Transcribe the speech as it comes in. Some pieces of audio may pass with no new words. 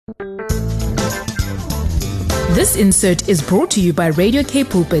This insert is brought to you by Radio K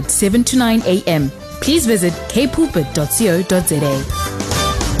Pulpit 7 to 9 a.m. Please visit kpulpit.co.za.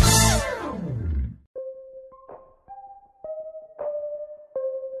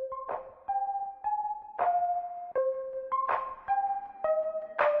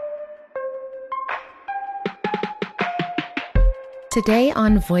 Today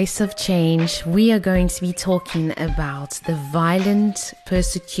on Voice of Change, we are going to be talking about the violent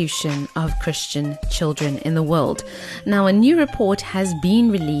persecution of Christian children in the world. Now, a new report has been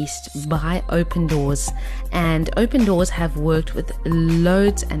released by Open Doors, and Open Doors have worked with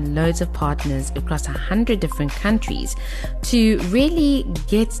loads and loads of partners across 100 different countries to really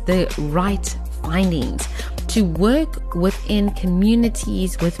get the right findings, to work within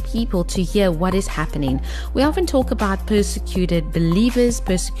communities with people to hear what is happening. We often talk about persecuted believers,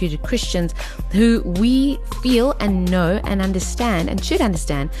 persecuted Christians who we feel and know and understand and should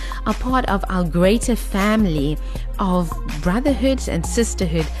understand are part of our greater family of brotherhood and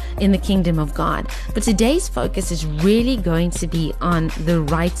sisterhood in the kingdom of God. But today's focus is really going to be on the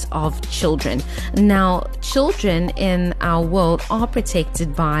rights of children. Now, children in our world are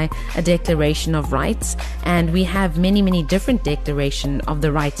protected by a Declaration of Rights, and we have many different declaration of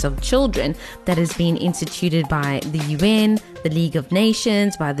the rights of children that has been instituted by the UN, the League of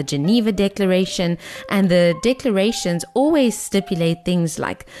Nations, by the Geneva Declaration, and the declarations always stipulate things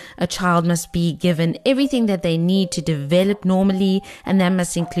like a child must be given everything that they need to develop normally, and that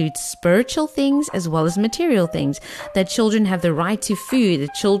must include spiritual things as well as material things, that children have the right to food,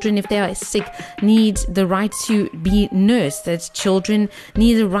 that children, if they are sick, need the right to be nursed, that children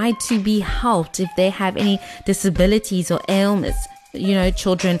need the right to be helped if they have any disabilities or ailments. You know,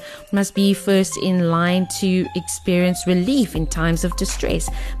 children must be first in line to experience relief in times of distress.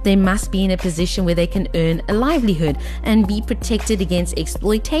 They must be in a position where they can earn a livelihood and be protected against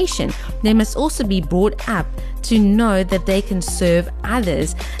exploitation. They must also be brought up to know that they can serve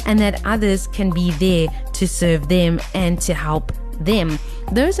others and that others can be there to serve them and to help them.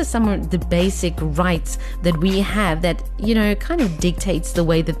 Those are some of the basic rights that we have that, you know, kind of dictates the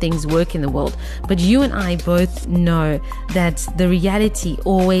way that things work in the world. But you and I both know that the reality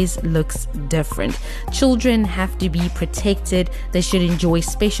always looks different. Children have to be protected. They should enjoy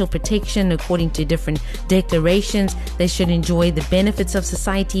special protection according to different declarations. They should enjoy the benefits of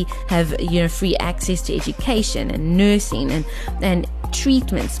society, have, you know, free access to education and nursing and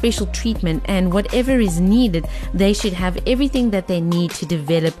treatment, special treatment, and whatever is needed. They should have everything that they need to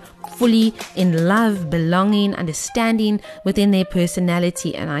develop fully in love, belonging, understanding within their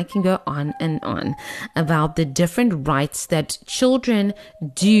personality. And I can go on and on about the different rights that children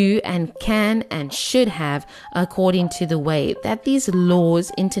do and can and should have according to the way that these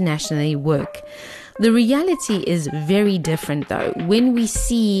laws internationally work. The reality is very different though. When we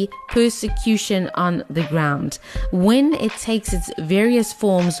see persecution on the ground, when it takes its various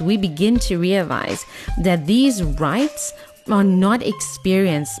forms, we begin to realize that these rights are not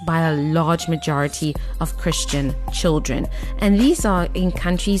experienced by a large majority of Christian children. And these are in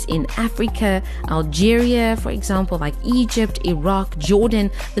countries in Africa, Algeria, for example, like Egypt, Iraq,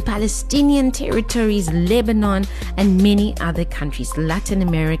 Jordan, the Palestinian territories, Lebanon, and many other countries, Latin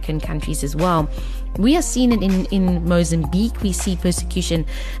American countries as well. We are seeing it in Mozambique. We see persecution,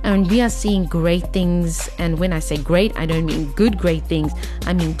 and we are seeing great things. And when I say great, I don't mean good great things.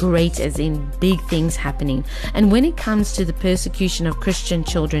 I mean great as in big things happening. And when it comes to the persecution of Christian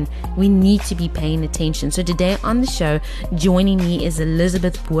children, we need to be paying attention. So today on the show, joining me is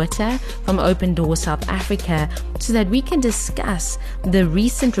Elizabeth Botha from Open Doors South Africa, so that we can discuss the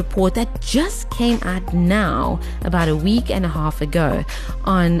recent report that just came out now, about a week and a half ago,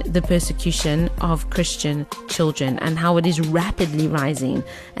 on the persecution of Christian children and how it is rapidly rising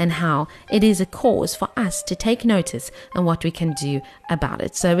and how it is a cause for us to take notice and what we can do about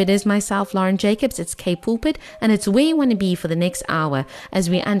it. So it is myself, Lauren Jacobs, it's K Pulpit, and it's where you want to be for the next hour as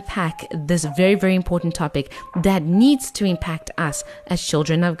we unpack this very important topic that needs to impact us as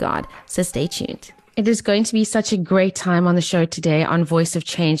children of God. So stay tuned. It is going to be such a great time on the show today on Voice of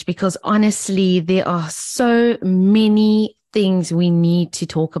Change, because honestly, there are so many things we need to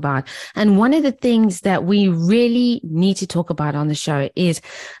talk about. And one of the things that we really need to talk about on the show is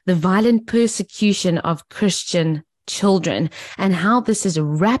the violent persecution of Christian children and how this is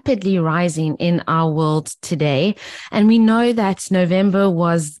rapidly rising in our world today. And we know that November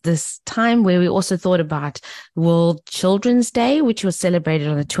was this time where we also thought about World Children's Day, which was celebrated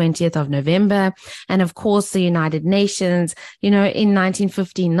on the 20th of November. And of course, the United Nations, in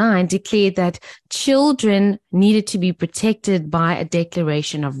 1959 declared that children needed to be protected by a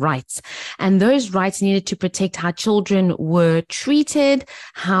Declaration of Rights. And those rights needed to protect how children were treated,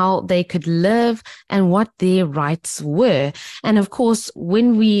 how they could live, and what their rights were. And of course,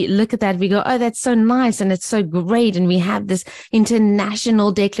 when we look at that, we go, oh, that's so nice and it's so great. And we have this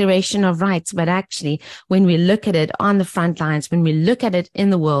international Declaration of Rights. But actually, when we look at it on the front lines, when we look at it in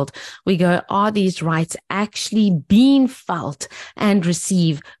the world, we go, are these rights actually being felt and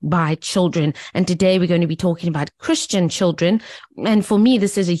received by children? And today we're going to be talking about Christian children. And for me,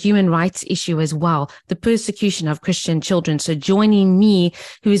 this is a human rights issue as well, the persecution of Christian children. So joining me,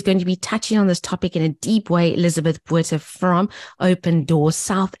 who is going to be touching on this topic in a deep way, Elizabeth Botha from Open Doors,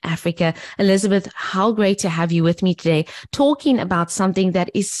 South Africa. Elizabeth, how great to have you with me today, talking about something that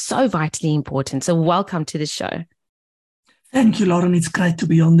is so vitally important. So welcome to the show. Thank you, Lauren. It's great to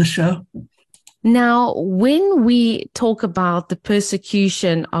be on the show. Now, when we talk about the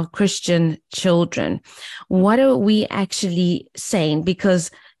persecution of Christian children, what are we actually saying? Because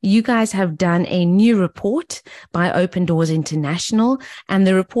you guys have done a new report by Open Doors International, and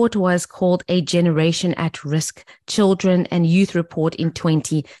the report was called A Generation at Risk Children and Youth Report in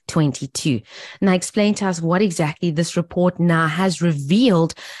 2022. Now, explain to us what exactly this report now has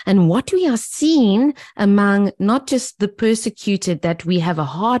revealed and what we are seeing among not just the persecuted that we have a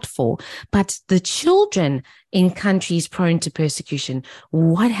heart for, but the children in countries prone to persecution.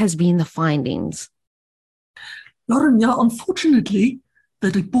 What has been the findings? Lauren, unfortunately, the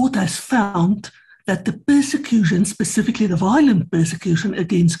report has found that the persecution, specifically the violent persecution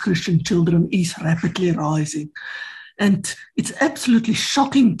against Christian children, is rapidly rising. And it's absolutely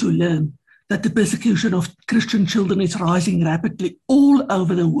shocking to learn that the persecution of Christian children is rising rapidly all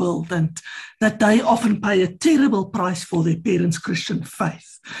over the world, and that they often pay a terrible price for their parents' Christian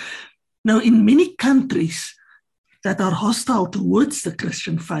faith. Now, in many countries that are hostile towards the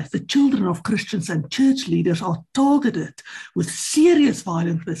Christian faith, the children of Christians and church leaders are targeted with serious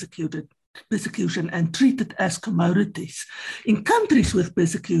violent persecution and treated as commodities. In countries with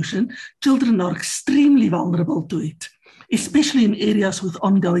persecution, children are extremely vulnerable to it, especially in areas with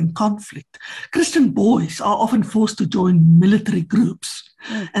ongoing conflict. Christian boys are often forced to join military groups,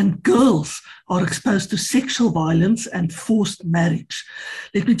 and girls are exposed to sexual violence and forced marriage.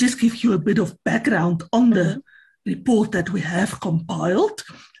 Let me just give you a bit of background on the report that we have compiled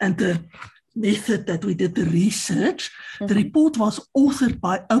and the method that we did the research. The report was authored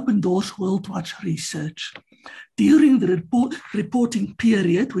by Open Doors World Watch Research. During the reporting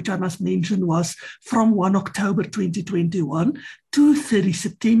period, which I must mention was from 1 October 2021 to 30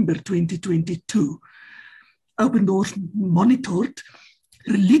 September 2022, Open Doors monitored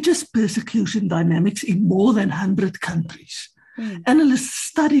religious persecution dynamics in more than 100 countries. Analysts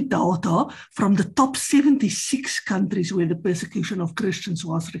studied data from the top 76 countries where the persecution of Christians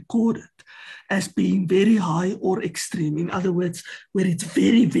was recorded as being very high or extreme. In other words, where it's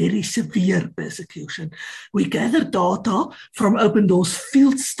very, very severe persecution. We gathered data from Open Doors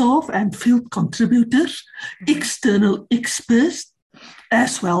field staff and field contributors, external experts,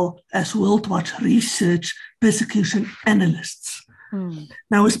 as well as World Watch Research persecution analysts.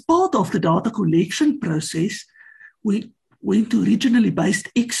 Now, as part of the data collection process, we went to regionally based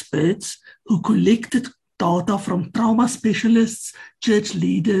experts who collected data from trauma specialists, church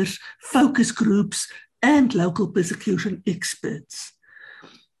leaders, focus groups, and local persecution experts.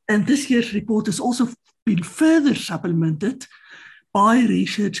 And this year's report has also been further supplemented by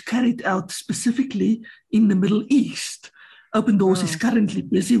research carried out specifically in the Middle East. Open Doors is currently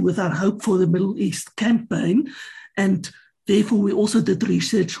busy with our Hope for the Middle East campaign, and therefore, we also did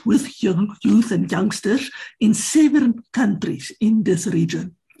research with youth and youngsters in 7 countries in this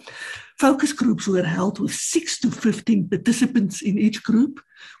region. Focus groups were held with 6 to 15 participants in each group,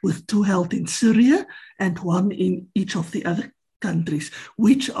 with 2 held in Syria and 1 in each of the other countries,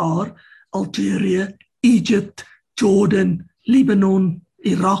 which are Algeria, Egypt, Jordan, Lebanon,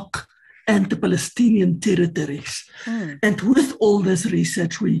 Iraq, and the Palestinian territories. And with all this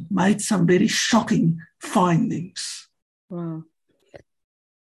research, we made some very shocking findings. Wow.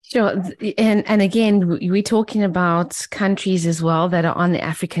 Sure. And again, we're talking about countries as well that are on the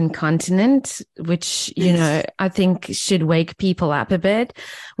African continent, which, I think should wake people up a bit.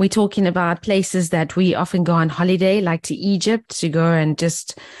 We're talking about places that we often go on holiday, like to Egypt, to go and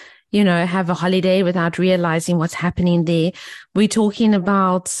just, have a holiday without realizing what's happening there. We're talking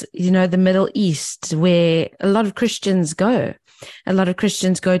about, the Middle East, where a lot of Christians go. A lot of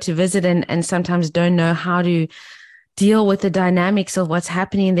Christians go to visit and sometimes don't know how to deal with the dynamics of what's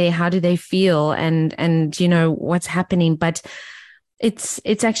happening there. How do they feel and what's happening? But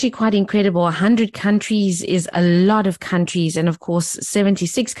it's actually quite incredible. 100 countries is a lot of countries. And of course,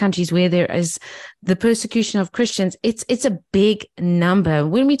 76 countries where there is the persecution of Christians. It's a big number.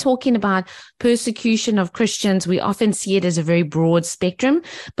 When we're talking about persecution of Christians, we often see it as a very broad spectrum.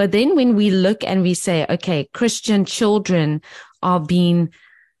 But then when we look and we say, okay, Christian children are being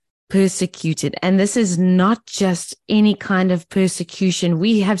persecuted. And this is not just any kind of persecution.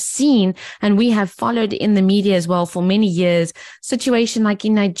 We have seen and we have followed in the media as well for many years, situation like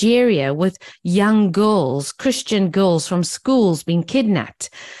in Nigeria with young girls, Christian girls from schools being kidnapped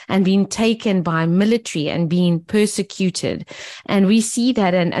and being taken by military and being persecuted. And we see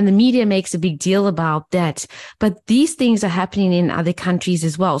that and the media makes a big deal about that. But these things are happening in other countries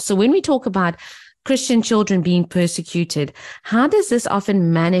as well. So when we talk about Christian children being persecuted, how does this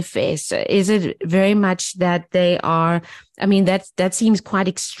often manifest? Is it very much that they are, that seems quite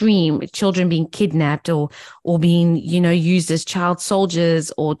extreme, children being kidnapped or being, used as child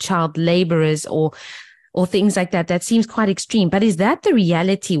soldiers or child laborers or things like that. That seems quite extreme. But is that the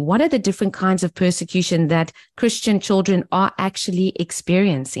reality? What are the different kinds of persecution that Christian children are actually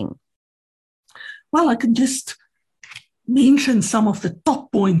experiencing? Well, I can just mention some of the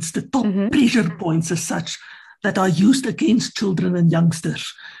top points, the top pressure points as such that are used against children and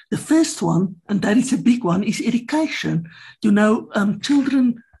youngsters. The first one, and that is a big one, is education.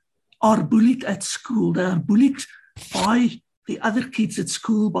 Children are bullied at school. They are bullied by the other kids at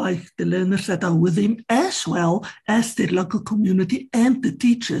school, by the learners that are with them, as well as their local community and the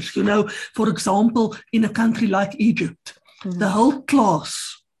teachers. For example, in a country like Egypt, the whole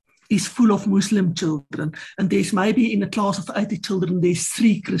class is full of Muslim children. And there's maybe in a class of 80 children, there's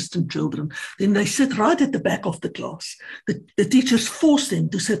 3 Christian children. Then they sit right at the back of the class. The teachers force them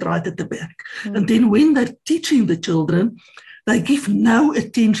to sit right at the back. And then when they're teaching the children, they give no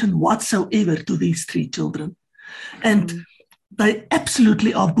attention whatsoever to these 3 children. And they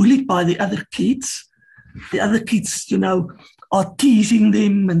absolutely are bullied by the other kids. The other kids, are teasing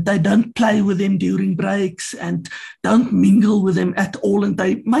them and they don't play with them during breaks and don't mingle with them at all. And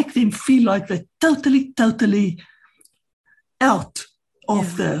they make them feel like they're totally out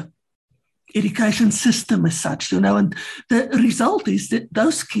of the education system as such, And the result is that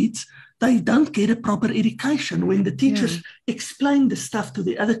those kids, they don't get a proper education. When the teachers explain the stuff to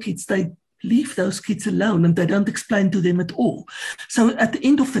the other kids, they leave those kids alone and they don't explain to them at all. So at the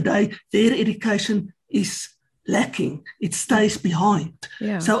end of the day, their education is lacking. It stays behind.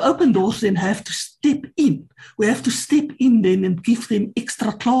 So Open Doors then have to step in. We have to step in then and give them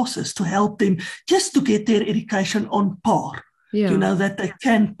extra classes to help them just to get their education on par, that they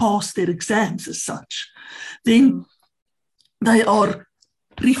can pass their exams as such. Then they are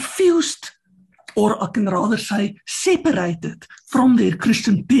refused, or I can rather say separated from their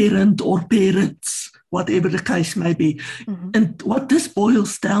Christian parent or parents, whatever the case may be. And what this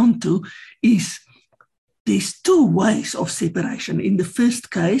boils down to is there's 2 ways of separation. In the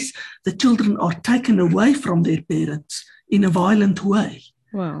first case, the children are taken away from their parents in a violent way.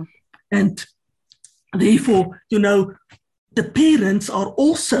 Wow. And therefore, the parents are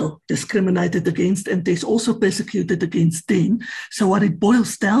also discriminated against and there's also persecuted against them. So what it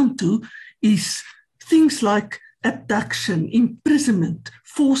boils down to is things like abduction, imprisonment,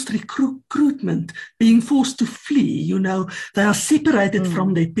 forced recruitment, being forced to flee. They are separated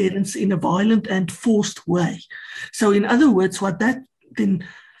from their parents in a violent and forced way. So in other words, what that then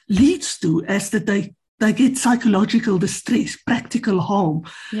leads to is that they get psychological distress, practical harm.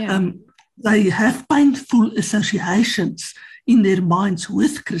 They have painful associations in their minds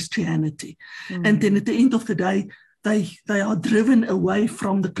with Christianity. And then at the end of the day, they are driven away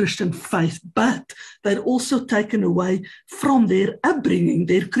from the Christian faith, but they're also taken away from their upbringing,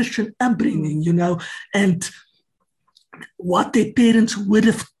 their Christian upbringing, and what their parents would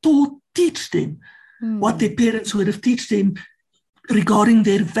have teach them, what their parents would have teach them regarding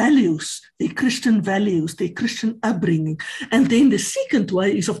their values, their Christian upbringing. And then the second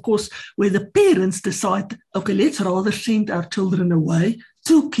way is, of course, where the parents decide, okay, let's rather send our children away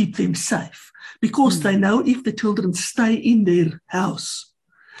to keep them safe. Because they know if the children stay in their house,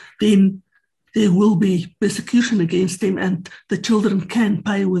 then there will be persecution against them, and the children can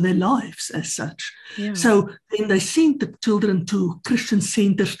pay with their lives as such. Yeah. So then they sent the children to Christian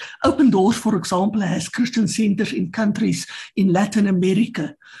centers. Open Doors, for example, has Christian centers in countries in Latin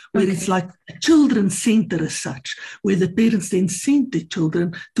America, where it's like a children's center as such, where the parents then send their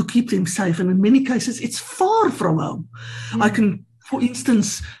children to keep them safe. And in many cases, it's far from home. I can, for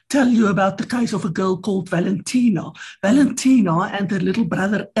instance, tell you about the case of a girl called Valentina. Valentina and her little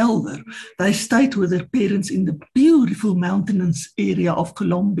brother Elver, they stayed with their parents in the beautiful mountainous area of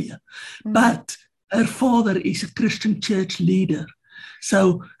Colombia. But her father is a Christian church leader.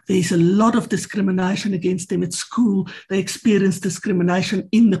 So there's a lot of discrimination against them at school. They experience discrimination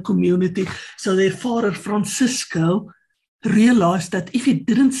in the community. So their father, Francisco, realized that if he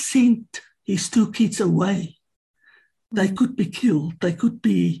didn't send his two kids away, they could be killed. They could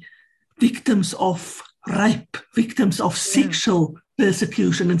be victims of rape, victims of sexual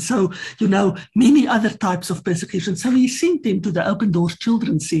persecution. And so, many other types of persecution. So he sent them to the Open Doors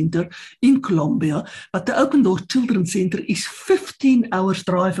Children's Center in Colombia. But the Open Doors Children's Center is 15 hours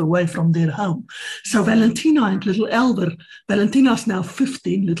drive away from their home. So Valentina and little Elver, Valentina's now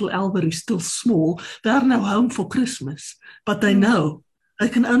 15, little Elver is still small. They are now home for Christmas. But they know they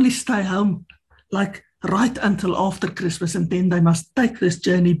can only stay home right until after Christmas, and then they must take this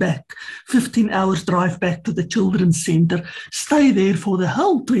journey back, 15 hours drive back to the children's center, stay there for the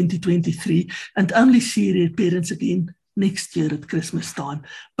whole 2023, and only see their parents again next year at Christmas time.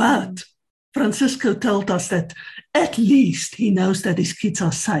 But Francisco told us that at least he knows that his kids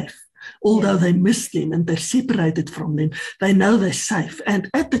are safe. Although they miss them and they're separated from them, they know they're safe. And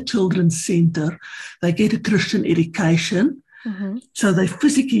at the children's center, they get a Christian education, so they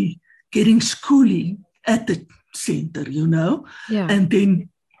physically getting schooling at the center, and then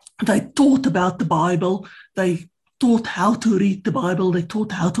they taught about the Bible. They taught how to read the Bible. They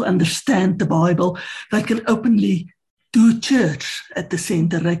taught how to understand the Bible. They can openly do church at the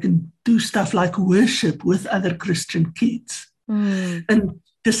center. They can do stuff like worship with other Christian kids. And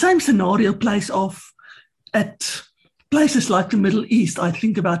the same scenario plays off at places like the Middle East. I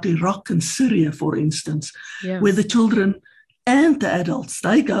think about Iraq and Syria, for instance, where the children and the adults,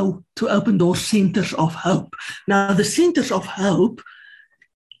 they go to Open Doors Centers of Hope. Now, the Centers of Hope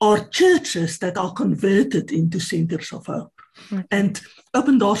are churches that are converted into Centers of Hope. And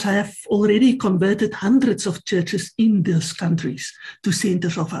Open Doors have already converted hundreds of churches in those countries to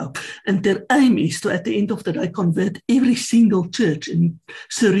Centers of Hope. And their aim is to, at the end of the day, convert every single church in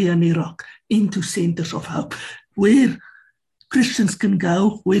Syria and Iraq into Centers of Hope, where Christians can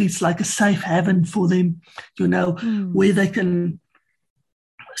go, where it's like a safe haven for them, where they can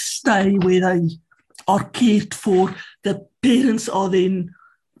stay, where they are cared for. The parents are then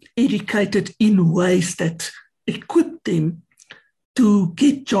educated in ways that equip them to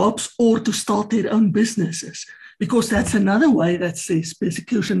get jobs or to start their own businesses. Because that's another way that says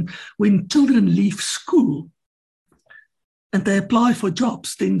persecution. When children leave school and they apply for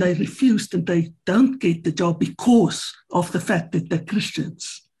jobs, then they refuse and they don't get the job because of the fact that they're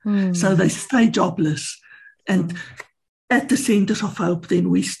Christians. So they stay jobless. And at the Centers of Hope, then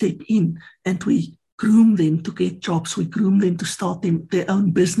we step in and we groom them to get jobs. We groom them to start their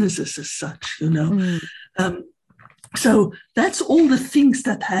own businesses as such, So that's all the things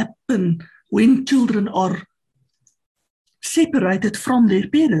that happen when children are separated from their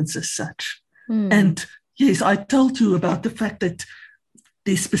parents as such. And yes, I told you about the fact that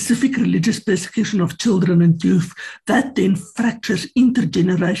there's specific religious persecution of children and youth that then fractures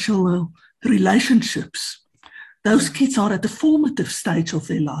intergenerational relationships. Those kids are at the formative stage of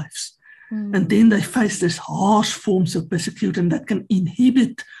their lives. And then they face this harsh forms of persecution that can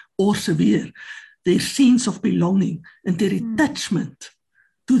inhibit or sever their sense of belonging and their attachment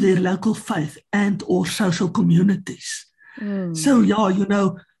to their local faith and or social communities. So,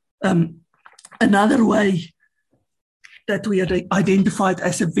 another way that we had identified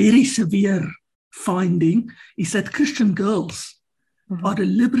as a very severe finding is that Christian girls are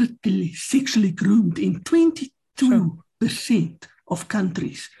deliberately sexually groomed in 22% of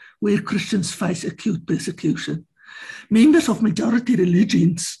countries where Christians face acute persecution. Members of majority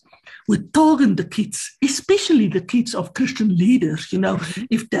religions would target the kids, especially the kids of Christian leaders.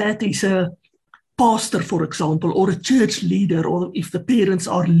 If dad is a pastor, for example, or a church leader, or if the parents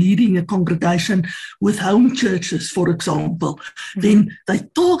are leading a congregation with home churches, for example, then they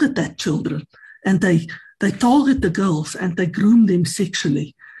target that children and they target the girls and they groom them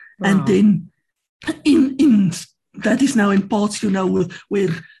sexually. And then in that is now in parts, where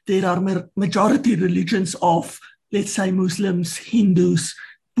there are majority religions of, let's say, Muslims, Hindus,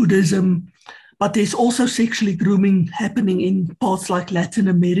 Buddhism, But there's also sexually grooming happening in parts like Latin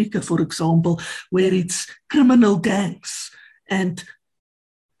America, for example, where it's criminal gangs and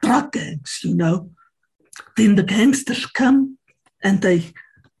drug gangs, Then the gangsters come and they,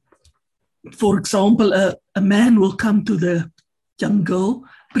 for example, a man will come to the young girl,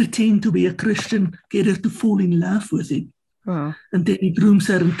 pretend to be a Christian, get her to fall in love with him. Wow. And then he grooms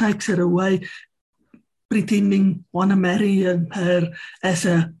her and takes her away, pretending want to marry her as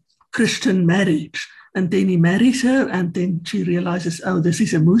a Christian marriage. And then he marries her, and then she realizes, oh, this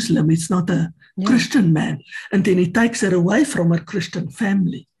is a Muslim, it's not a Christian man. And then he takes her away from her Christian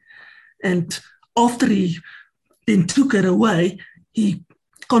family. And after he then took her away, he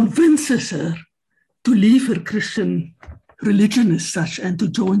convinces her to leave her Christian religion as such and to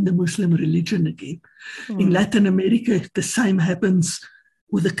join the Muslim religion again. In Latin America, the same happens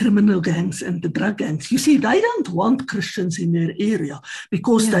with the criminal gangs and the drug gangs. You see, they don't want Christians in their area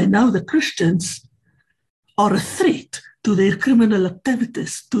because they know the Christians are a threat to their criminal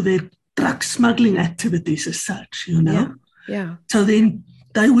activities, to their drug smuggling activities as such, Yeah. So then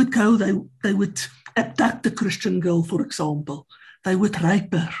they would go, they would abduct the Christian girl, for example. They would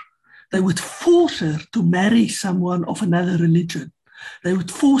rape her. They would force her to marry someone of another religion. They would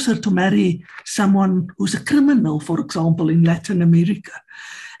force her to marry someone who's a criminal, for example, in Latin America.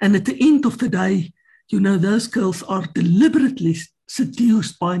 And at the end of the day, those girls are deliberately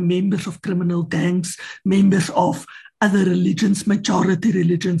seduced by members of criminal gangs, members of other religions, majority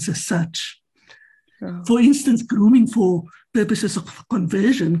religions as such. Oh. For instance, grooming for purposes of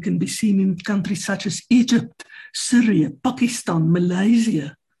conversion can be seen in countries such as Egypt, Syria, Pakistan,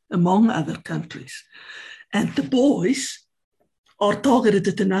 Malaysia, among other countries. And the boys are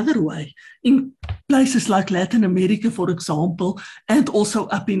targeted another way. In places like Latin America, for example, and also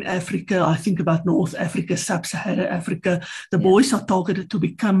up in Africa, I think about North Africa, Sub-Saharan Africa, the boys are targeted to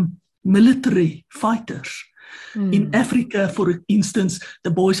become military fighters. In Africa, for instance,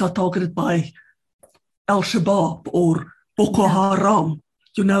 the boys are targeted by Al-Shabaab or Boko Haram,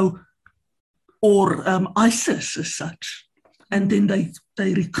 or ISIS as such. And then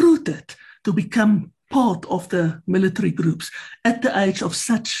they recruited to become part of the military groups at the age of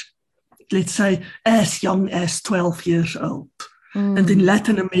such, let's say, as young as 12 years old. And in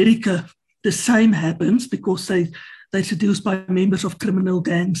Latin America, the same happens because they're seduced by members of criminal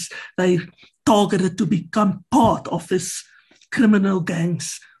gangs. They're targeted to become part of this criminal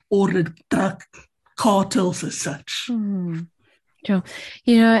gangs or the drug cartels as such. Sure.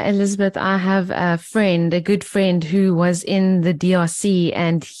 Elizabeth, I have a good friend who was in the DRC,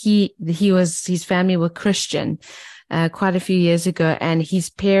 and his family were Christian quite a few years ago, and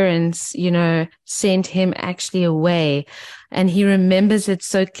his parents, sent him actually away. And he remembers it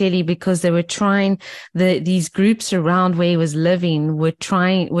so clearly because they were trying, these groups around where he was living were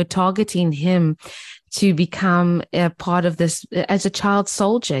targeting him to become a part of this as a child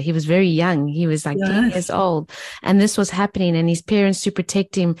soldier. He was very young. He was like 10 years old. And this was happening, and his parents, to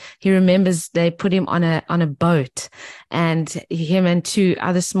protect him, he remembers they put him on a boat, and him and two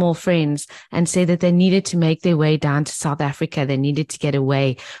other small friends, and said that they needed to make their way down to South Africa. They needed to get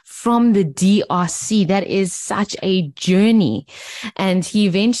away from the DRC. That is such a journey. And he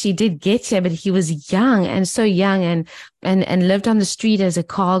eventually did get here, but he was young, and so young, and lived on the street as a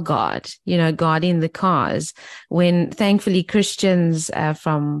car guard, guarding the cars, when thankfully Christians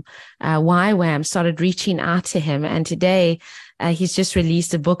from YWAM started reaching out to him. And today he's just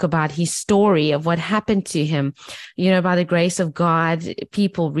released a book about his story of what happened to him. By the grace of God,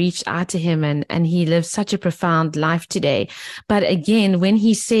 people reached out to him, and he lives such a profound life today. But again, when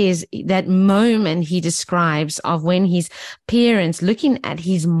he says that moment he describes of when his parents, looking at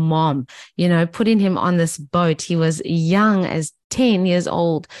his mom, putting him on this boat, he was young as 10 years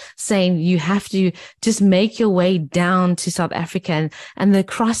old, saying, you have to just make your way down to South Africa, and the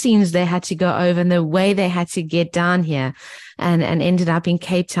crossings they had to go over and the way they had to get down here and ended up in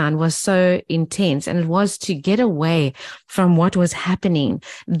Cape Town was so intense. And it was to get away from what was happening.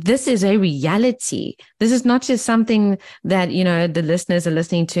 This is a reality. This is not just something that, the listeners are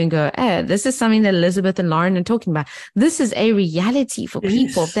listening to and go, this is something that Elizabeth and Lauren are talking about. This is a reality for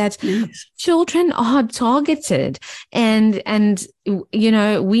people, that children are targeted, and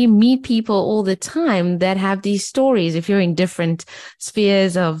we meet people all the time that have these stories. If you're in different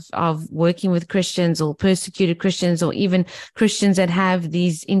spheres of working with Christians or persecuted Christians, or even Christians that have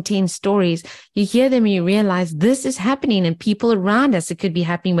these intense stories, you hear them and you realize this is happening, and people around us. It could be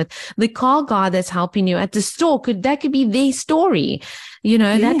happening with the car guard that's helping you at the store. That could be their story.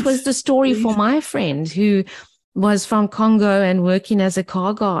 That was the story for my friend who was from Congo and working as a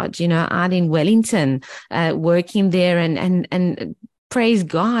car guard, out in Wellington, working there and praise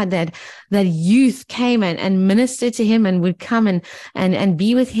God that youth came and ministered to him and would come and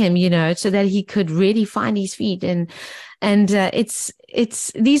be with him, so that he could really find his feet. And it's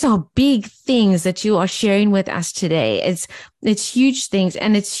these are big things that you are sharing with us today. It's huge things,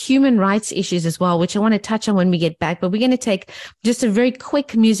 and it's human rights issues as well, which I want to touch on when we get back. But we're going to take just a very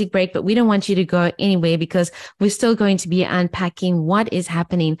quick music break, but we don't want you to go anywhere because we're still going to be unpacking what is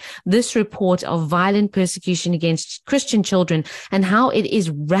happening. This report of violent persecution against Christian children and how it is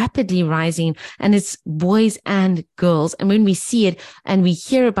rapidly rising, and it's boys and girls. And when we see it and we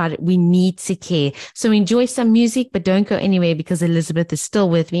hear about it, we need to care. So enjoy some music, but don't go anywhere because Elizabeth is still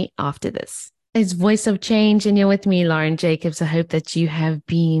with me after this. It's Voice of Change, and you're with me, Lauren Jacobs. I hope that you have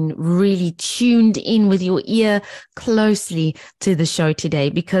been really tuned in with your ear closely to the show today,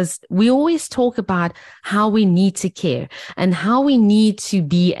 because we always talk about how we need to care and how we need to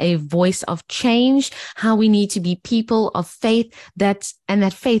be a voice of change, how we need to be people of faith, and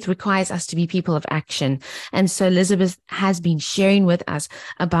that faith requires us to be people of action. And so Elizabeth has been sharing with us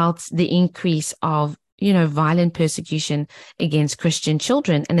about the increase of violent persecution against Christian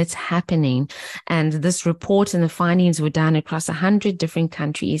children, and it's happening. And this report and the findings were done across 100 different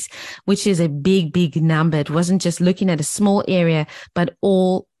countries, which is a big, big number. It wasn't just looking at a small area, but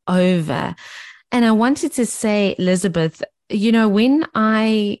all over. And I wanted to say, Elizabeth, when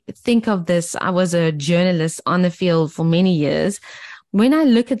I think of this, I was a journalist on the field for many years. When I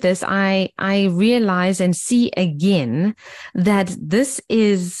look at this, I realize and see again that this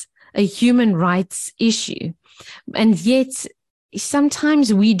is a human rights issue. And yet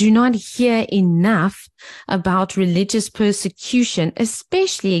sometimes we do not hear enough about religious persecution,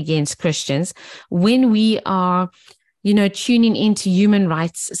 especially against Christians, when we are tuning into human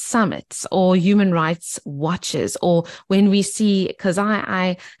rights summits or human rights watches, or when we see, because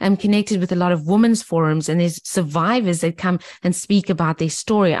I am connected with a lot of women's forums, and there's survivors that come and speak about their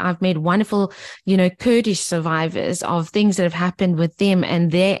story. I've met wonderful, Kurdish survivors of things that have happened with them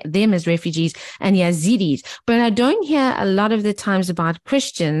and them as refugees, and Yazidis. But I don't hear a lot of the times about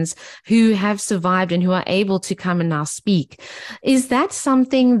Christians who have survived and who are able to come and now speak. Is that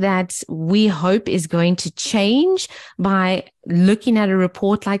something that we hope is going to change by looking at a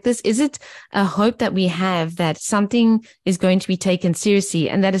report like this? Is it a hope that we have that something is going to be taken seriously,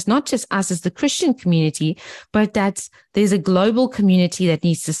 and that it's not just us as the Christian community, but that there's a global community that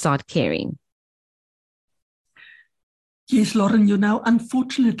needs to start caring? Yes, Lauren,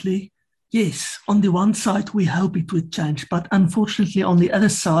 unfortunately, yes, on the one side, we hope it would change, but unfortunately, on the other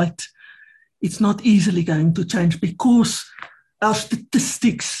side, it's not easily going to change, because our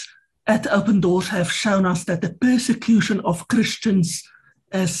statistics at Open Doors have shown us that the persecution of Christians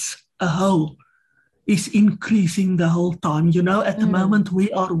as a whole is increasing the whole time. At the moment,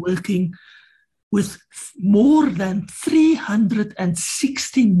 we are working with more than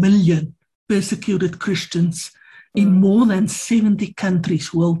 360 million persecuted Christians in more than 70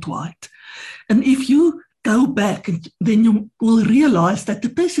 countries worldwide. And if you go back, then you will realize that the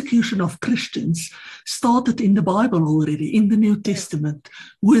persecution of Christians started in the Bible already, in the New Testament,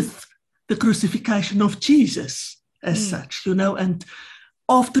 with the crucifixion of Jesus as such, and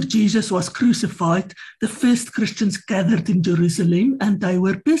after Jesus was crucified, the first Christians gathered in Jerusalem and they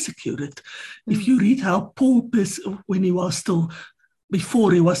were persecuted. If you read how Paul, when he was still,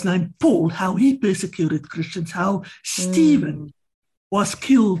 before he was named Paul, how he persecuted Christians, how Stephen was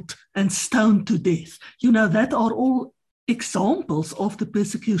killed and stoned to death, that are all examples of the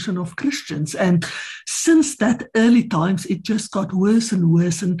persecution of Christians. And since that early times, it just got worse and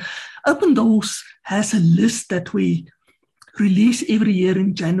worse. And Open Doors has a list that we release every year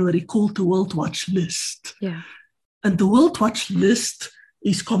in January called the World Watch List. Yeah. And the World Watch List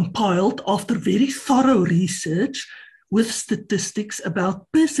is compiled after very thorough research with statistics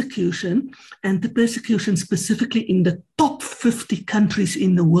about persecution, and the persecution specifically in the top 50 countries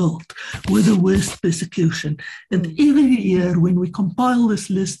in the world with the worst persecution. And every year when we compile this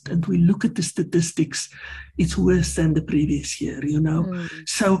list and we look at the statistics, it's worse than the previous year,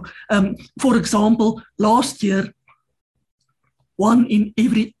 So, for example, last year, 1 in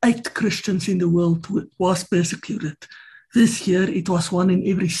every 8 Christians in the world was persecuted. This year, it was 1 in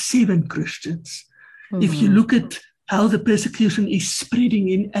every 7 Christians. If you look at how the persecution is spreading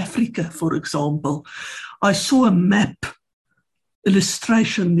in Africa, for example. I saw a map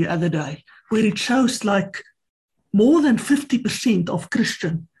illustration the other day where it shows like more than 50% of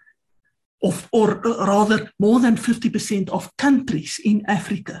Christian, or rather more than 50% of countries in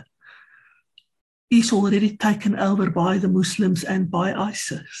Africa is already taken over by the Muslims and by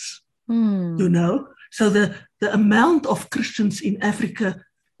ISIS. So the amount of Christians in Africa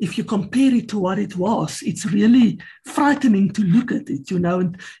if you compare it to what it was, it's really frightening to look at it,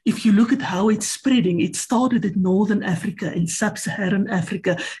 And if you look at how it's spreading, it started in Northern Africa, in Sub-Saharan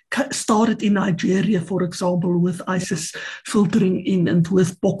Africa, started in Nigeria, for example, with ISIS filtering in and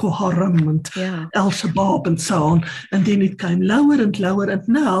with Boko Haram and Al-Shabaab and so on. And then it came lower and lower. And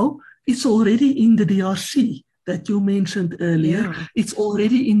now it's already in the DRC that you mentioned earlier. Yeah. It's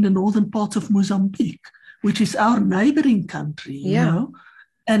already in the northern parts of Mozambique, which is our neighboring country, you know.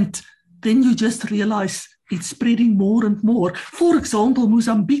 And then you just realize it's spreading more and more. For example,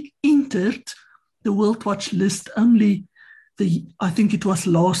 Mozambique entered the World Watch list only, I think it was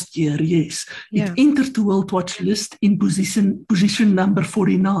last year, yes. It entered the World Watch list in position number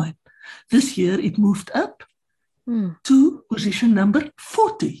 49. This year it moved up to position number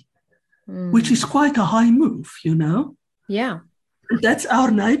 40, which is quite a high move, Yeah. That's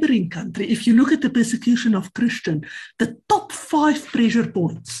our neighboring country. If you look at the persecution of Christians, the top 5 pressure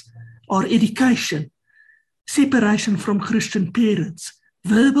points are education, separation from Christian parents,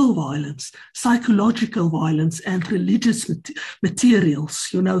 verbal violence, psychological violence, and religious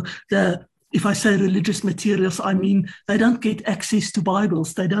materials. If I say religious materials, I mean they don't get access to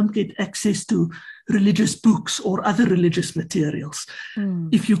Bibles, they don't get access to religious books or other religious materials.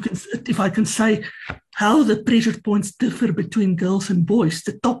 If I can say how the pressure points differ between girls and boys,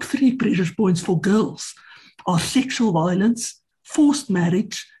 the top 3 pressure points for girls are sexual violence, forced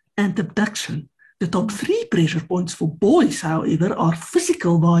marriage, and abduction. The top 3 pressure points for boys, however, are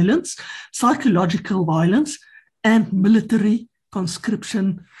physical violence, psychological violence, and military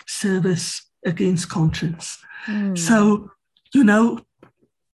conscription service against conscience. So,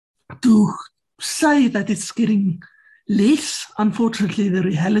 to say that it's getting less, unfortunately, the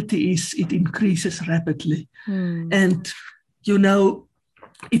reality is it increases rapidly. And,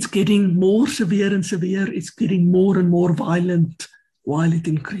 it's getting more severe and severe. It's getting more and more violent while it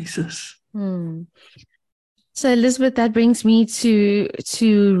increases. So, Elizabeth, that brings me to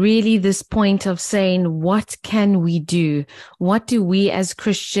really this point of saying, what can we do? What do we as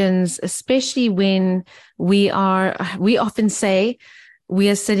Christians, especially when we often say we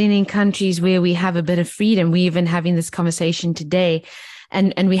are sitting in countries where we have a bit of freedom. We're even having this conversation today,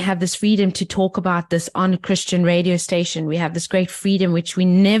 and we have this freedom to talk about this on a Christian radio station. We have this great freedom, which we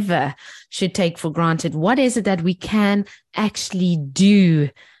never should take for granted. What is it that we can actually do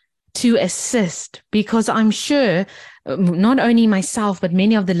to assist? Because I'm sure not only myself, but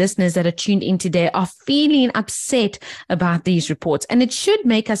many of the listeners that are tuned in today are feeling upset about these reports. And it should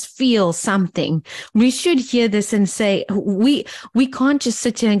make us feel something. We should hear this and say, we can't just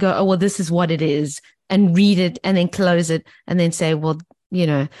sit here and go, oh, well, this is what it is, and read it and then close it and then say, well,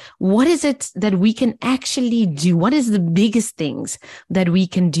 what is it that we can actually do? What is the biggest things that we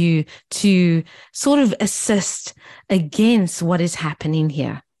can do to sort of assist against what is happening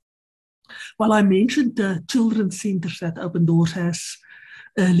here? Well, I mentioned the children's centers that Open Doors has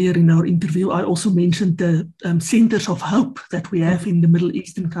earlier in our interview. I also mentioned the centers of hope that we have in the Middle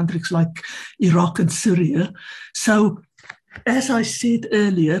Eastern countries like Iraq and Syria. So, as I said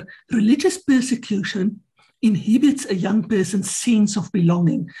earlier, religious persecution inhibits a young person's sense of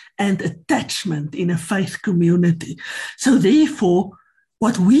belonging and attachment in a faith community. So therefore,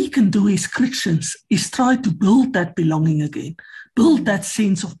 what we can do as Christians is try to build that belonging again, build that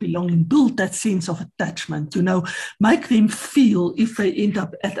sense of belonging, build that sense of attachment, make them feel, if they end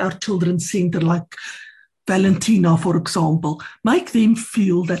up at our children's center like Valentina, for example, make them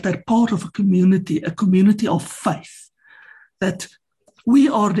feel that they're part of a community of faith, that we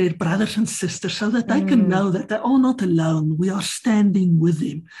are their brothers and sisters, so that they can know that they are not alone. We are standing with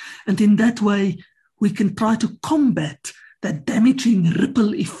them. And in that way, we can try to combat that damaging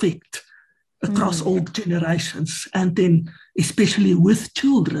ripple effect across all generations, and then especially with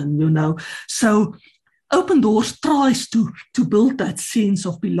children, So Open Doors tries to build that sense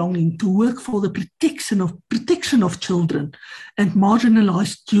of belonging, to work for the protection of children and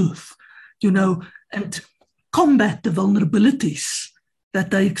marginalized youth, and combat the vulnerabilities that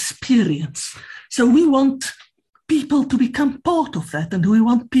they experience. So we want people to become part of that, and we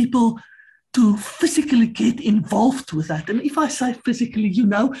want people to physically get involved with that. And if I say physically,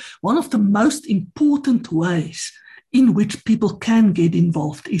 one of the most important ways in which people can get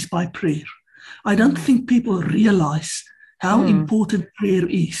involved is by prayer. I don't think people realize how important prayer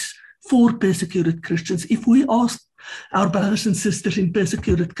is for persecuted Christians. If we ask our brothers and sisters in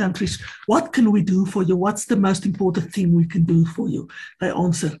persecuted countries, what can we do for you? What's the most important thing we can do for you? They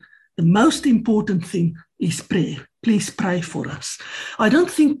answer, the most important thing is prayer. Please pray for us. I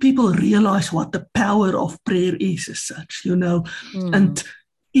don't think people realize what the power of prayer is as such, and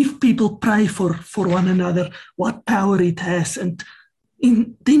if people pray for one another, what power it has. And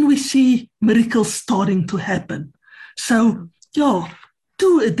then we see miracles starting to happen. So,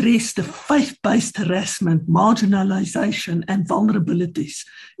 to address the faith-based harassment, marginalization, and vulnerabilities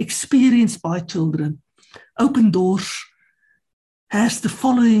experienced by children, Open Doors has the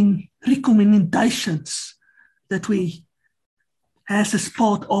following recommendations that we has as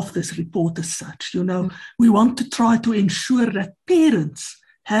part of this report as such. We want to try to ensure that parents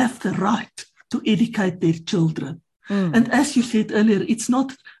have the right to educate their children. And as you said earlier, it's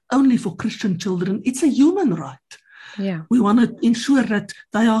not only for Christian children, it's a human right. Yeah. We want to ensure that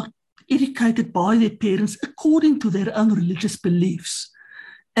they are educated by their parents according to their own religious beliefs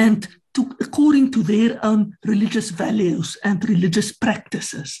and according to their own religious values and religious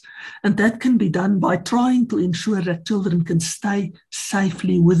practices. And that can be done by trying to ensure that children can stay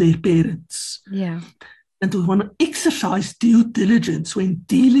safely with their parents. Yeah. And we want to exercise due diligence when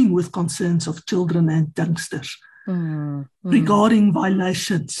dealing with concerns of children and youngsters regarding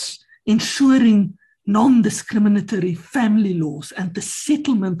violations, ensuring non-discriminatory family laws and the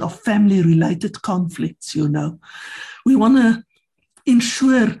settlement of family-related conflicts. We want to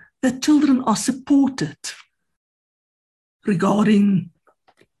ensure that children are supported regarding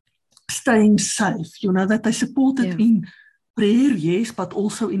staying safe, that they're supported in prayer, yes, but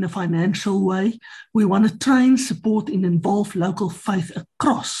also in a financial way. We want to train, support, and involve local faith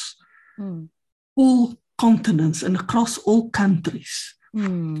across all continents and across all countries.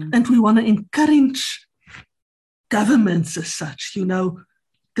 And we want to encourage governments as such,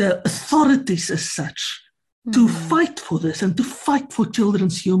 the authorities as such, to fight for this and to fight for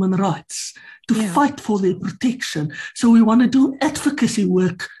children's human rights, to fight for their protection. So we want to do advocacy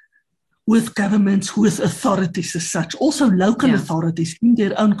work with governments, with authorities as such, also local authorities in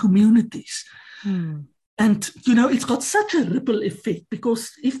their own communities. And, it's got such a ripple effect,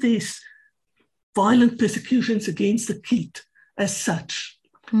 because if there's violent persecutions against a kid as such,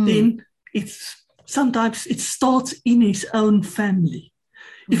 then sometimes it starts in his own family.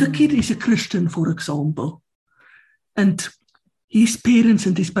 If a kid is a Christian, for example, and his parents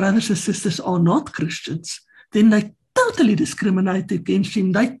and his brothers and sisters are not Christians, then they totally discriminate against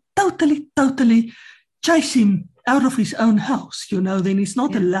him. They totally chase him out of his own house, then he's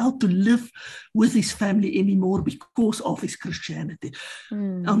not allowed to live with his family anymore because of his Christianity.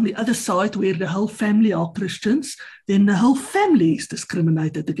 On the other side, where the whole family are Christians, then the whole family is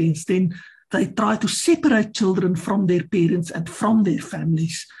discriminated against. Then they try to separate children from their parents and from their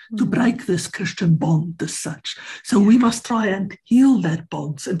families to break this Christian bond as such. So we must try and heal that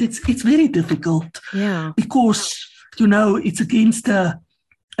bond. And it's very difficult because, it's against a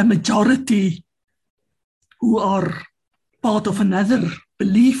majority who are part of another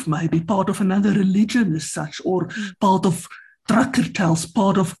belief, maybe part of another religion as such, or part of drug cartels,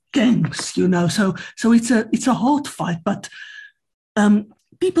 part of gangs, So it's a hard fight, but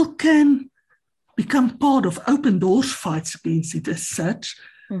people can become part of Open Doors fights against it as such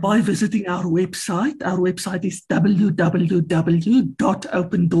by visiting our website. Our website is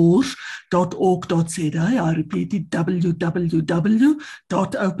www.opendoors.org.za. I repeat it,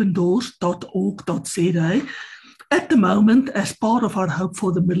 www.opendoors.org.za. At the moment, as part of our Hope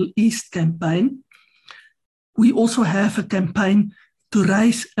for the Middle East campaign, we also have a campaign to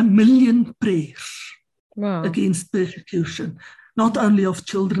raise 1 million prayers against persecution, not only of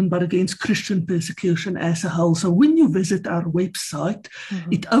children, but against Christian persecution as a whole. So when you visit our website,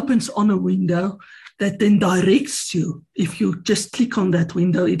 it opens on a window that then directs you. If you just click on that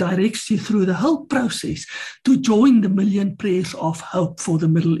window, it directs you through the whole process to join the 1 million prayers of hope for the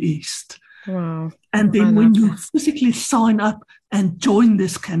Middle East. Wow. And then when you physically sign up and join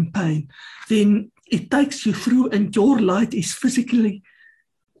this campaign, then it takes you through, and your light is physically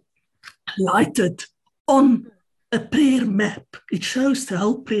lighted on a prayer map. It shows the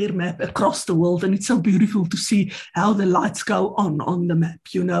whole prayer map across the world, and it's so beautiful to see how the lights go on the map,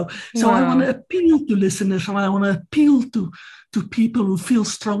 So I want to appeal to listeners, and I want to appeal to people who feel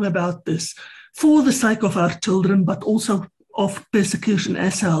strong about this for the sake of our children, but also of persecution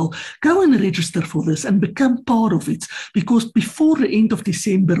as a whole. Go and register for this and become part of it, because before the end of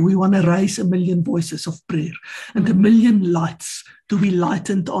December, we want to raise 1 million voices of prayer and 1 million lights to be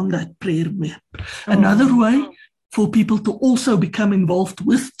lightened on that prayer map. Another way for people to also become involved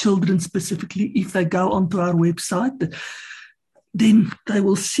with children specifically, if they go onto our website, then they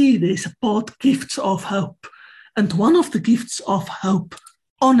will see there's a part, Gifts of Hope. And one of the Gifts of Hope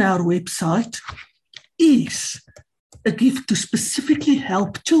on our website is a gift to specifically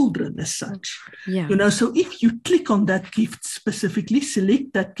help children as such. So if you click on that gift specifically,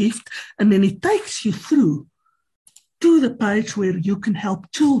 select that gift, and then it takes you through to the page where you can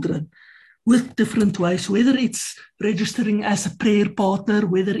help children with different ways, whether it's registering as a prayer partner,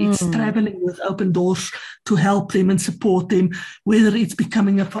 whether it's traveling with Open Doors to help them and support them, whether it's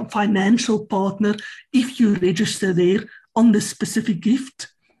becoming a financial partner. If you register there on the specific gift,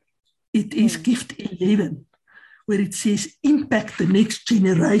 it is gift 11, where it says impact the next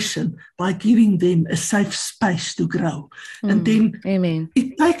generation by giving them a safe space to grow. And then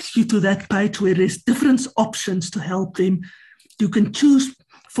it takes you to that page where there's different options to help them. You can choose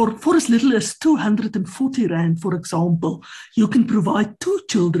for as little as 240 Rand, for example. You can provide 2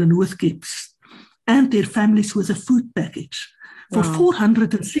 children with gifts and their families with a food package. For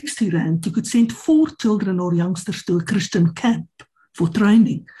 460 Rand, you could send 4 children or youngsters to a Christian camp for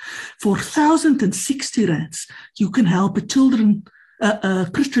training. For 1,060 Rands, you can help a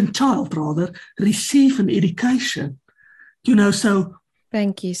Christian child receive an education. So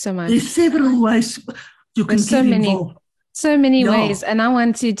thank you so much. There's several ways you can get involved. So many ways. And I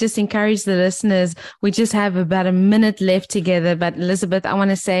want to just encourage the listeners. We just have about a minute left together. But Elizabeth, I want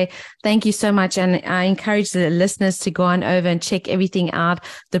to say thank you so much. And I encourage the listeners to go on over and check everything out.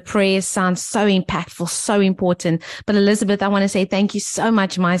 The prayers sound so impactful, so important. But Elizabeth, I want to say thank you so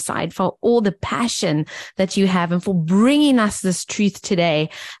much, my side, for all the passion that you have and for bringing us this truth today.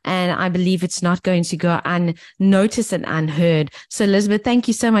 And I believe it's not going to go unnoticed and unheard. So Elizabeth, thank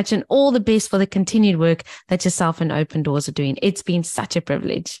you so much, and all the best for the continued work that yourself and Open Doors are doing. It's been such a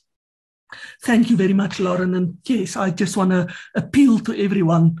privilege. Thank you very much, Lauren. And yes, I just want to appeal to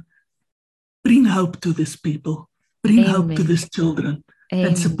everyone. Bring hope to these people. Bring hope to these children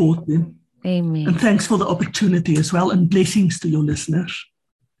and support them. Amen. And thanks for the opportunity as well, and blessings to your listeners.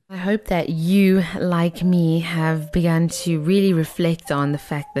 I hope that you, like me, have begun to really reflect on the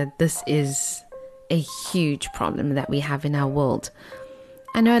fact that this is a huge problem that we have in our world.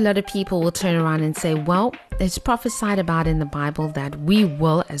 I know a lot of people will turn around and say, well, it's prophesied about in the Bible that we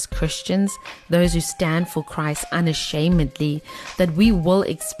will, as Christians, those who stand for Christ unashamedly, that we will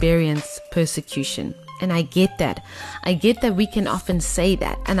experience persecution. And I get that. I get that we can often say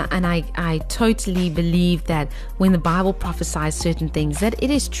that. And I totally believe that when the Bible prophesies certain things, that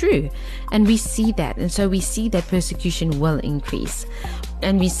it is true. And we see that. And so we see that persecution will increase.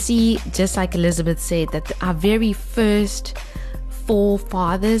 And we see, just like Elizabeth said, that our very first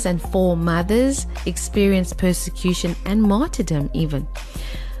forefathers and foremothers experienced persecution and martyrdom even.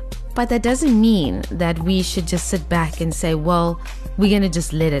 But that doesn't mean that we should just sit back and say, well, we're going to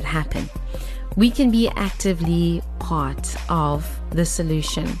just let it happen. We can be actively part of the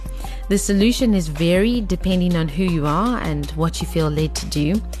solution. The solution is varied depending on who you are and what you feel led to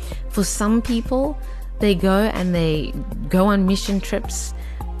do. For some people, they go on mission trips,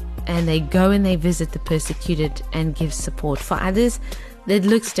 and they go and they visit the persecuted and give support. For others, it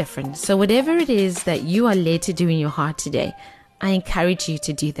looks different. So whatever it is that you are led to do in your heart today, I encourage you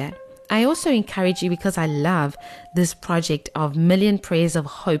to do that. I also encourage you, because I love this project of Million Prayers of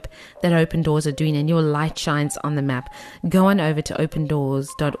Hope that Open Doors are doing, and your light shines on the map. Go on over to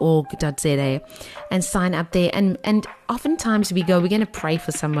opendoors.org.za and sign up there. And oftentimes we're going to pray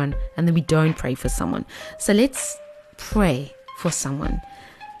for someone, and then we don't pray for someone. So let's pray for someone.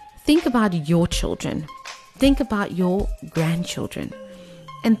 Think about your children. Think about your grandchildren.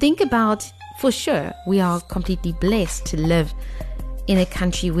 And think about, for sure, we are completely blessed to live in a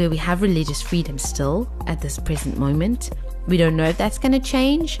country where we have religious freedom still at this present moment. We don't know if that's going to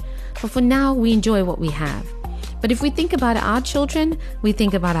change, but for now, we enjoy what we have. But if we think about our children, we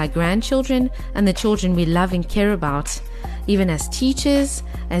think about our grandchildren and the children we love and care about, even as teachers,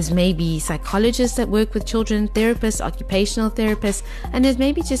 as maybe psychologists that work with children, therapists, occupational therapists, and as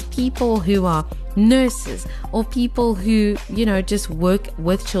maybe just people who are nurses or people who, just work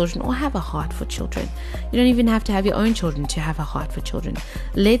with children or have a heart for children. You don't even have to have your own children to have a heart for children.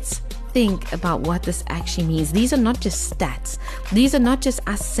 Let's think about what this actually means. These are not just stats. These are not just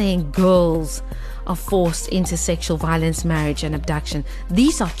us saying girls are forced into sexual violence, marriage, and abduction.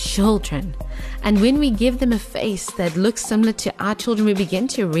 These are children. And when we give them a face that looks similar to our children, we begin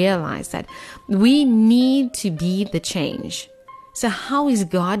to realize that we need to be the change. So how is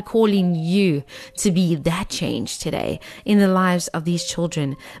God calling you to be that change today in the lives of these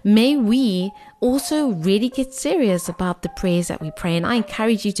children? May we also really get serious about the prayers that we pray. And I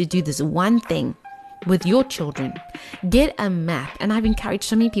encourage you to do this one thing with your children. Get a map, and I've encouraged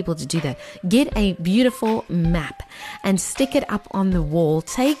so many people to do that. Get a beautiful map and stick it up on the wall.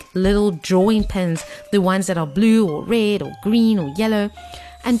 Take little drawing pens, the ones that are blue or red or green or yellow,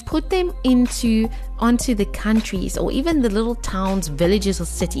 and put them onto the countries or even the little towns, villages or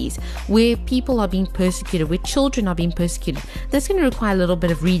cities where people are being persecuted, where children are being persecuted. That's going to require a little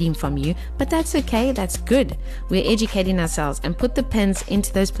bit of reading from you, but that's okay. That's good. We're educating ourselves, and put the pens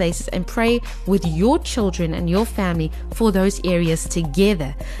into those places and pray with your children and your family for those areas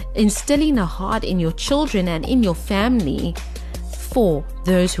together, instilling a heart in your children and in your family for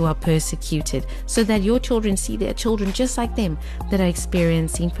those who are persecuted, so that your children see their children just like them that are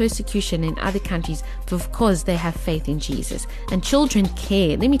experiencing persecution in other countries because they have faith in Jesus. And children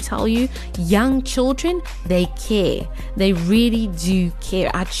care. Let me tell you, young children, they care. They really do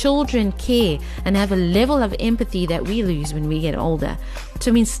care. Our children care and have a level of empathy that we lose when we get older.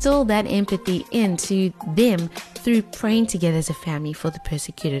 To instill that empathy into them through praying together as a family for the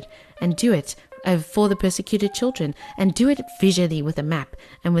persecuted, and do it for the persecuted children, and do it visually with a map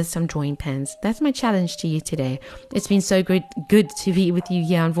and with some drawing pens. That's my challenge to you today. It's been so good to be with you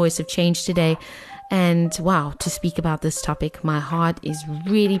here on Voice of Change today, and wow, to speak about this topic. My heart is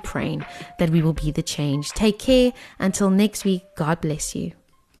really praying that we will be the change. Take care until next week. God bless you.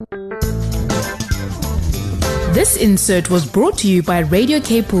 This insert was brought to you by Radio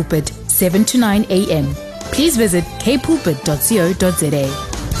K Pulpit, 7 to 9 a.m. Please visit kpulpit.co.za.